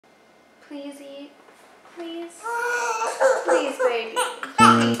Please eat. Please. Please, baby.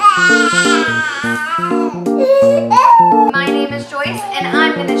 My name is Joyce, and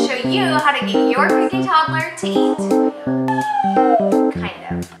I'm going to show you how to get your cookie toddler to eat. Kind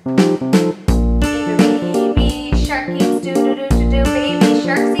of. Baby shark eats do-do-do-do-do. Baby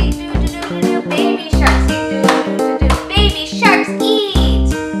sharks eat do-do-do-do-do. Baby sharks eat do-do-do-do-do. Baby sharks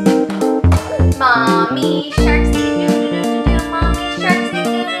eat. Mommy sharks eat do-do-do-do-do. Mommy sharks eat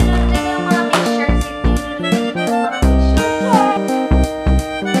do-do-do-do-do. Mommy sharks eat do-do-do-do-do. Mommy sharks eat.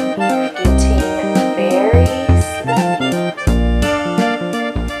 You're getting very sleepy.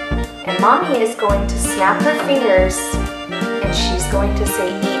 And Mommy is going to snap her fingers and she's going to say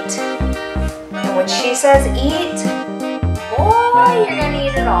eat. And when she says eat, boy, you're gonna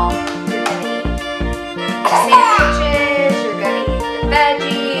eat it all. You're gonna eat the sandwiches, you're gonna eat the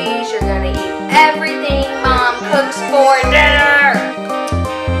veggies, you're gonna eat everything Mom cooks for dinner.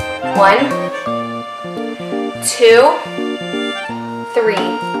 1, 2, 3.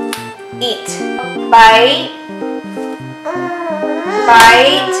 Eat. Bite.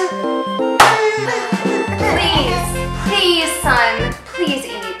 Bite. Please, please, son, please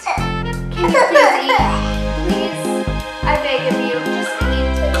eat. Can you please eat? Please, I beg of you, just eat.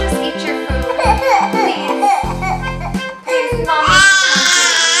 Just eat your food. Please. Please, Mom.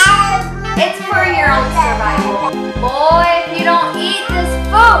 It's for your own survival. Boy, if you don't eat this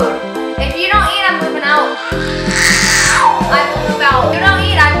food, if you don't eat, I'm moving out. I will move out. If you don't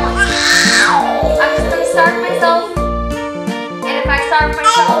eat, I won't. I'm just going to starve myself. And if I starve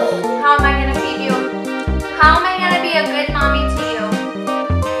myself, how am I going to feed you? How am I going to be a good mommy to you?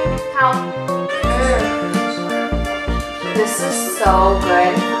 How? This is so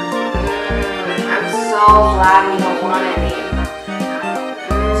good. I'm so glad you don't want any.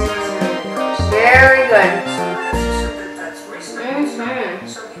 Very good.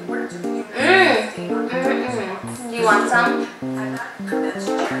 Do you want some?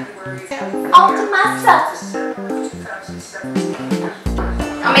 All to myself.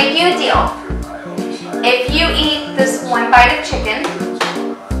 I'll make you a deal. If you eat this one bite of chicken,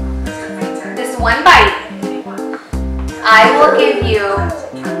 this one bite, I will give you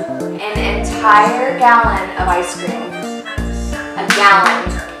an entire gallon of ice cream. A gallon.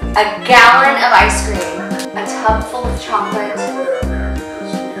 A gallon of ice cream. A tub full of chocolate.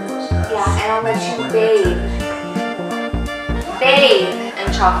 Yeah, and I'll let you bathe. Bathe in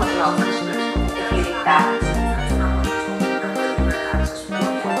chocolate milk if you eat that.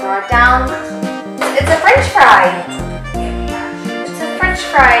 Throw it down. It's a French fry. It's a French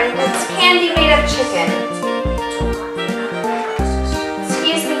fry. It's candy made of chicken.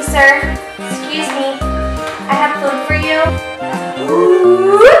 Excuse me, sir. Excuse me. I have food for you.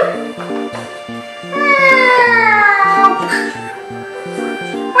 Ooh.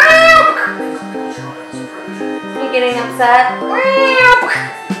 Are you getting upset?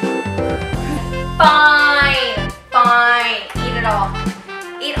 Fine. Fine. Eat it all.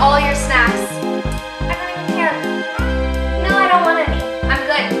 Eat all your snacks. I don't even care. No, I don't want any. I'm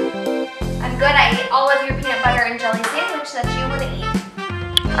good. I'm good. I ate all of your peanut butter and jelly sandwich that you wouldn't eat.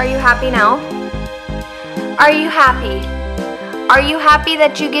 Are you happy now? Are you happy? Are you happy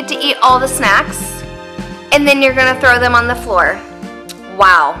that you get to eat all the snacks? And then you're gonna throw them on the floor?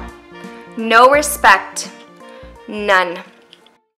 Wow. No respect. None.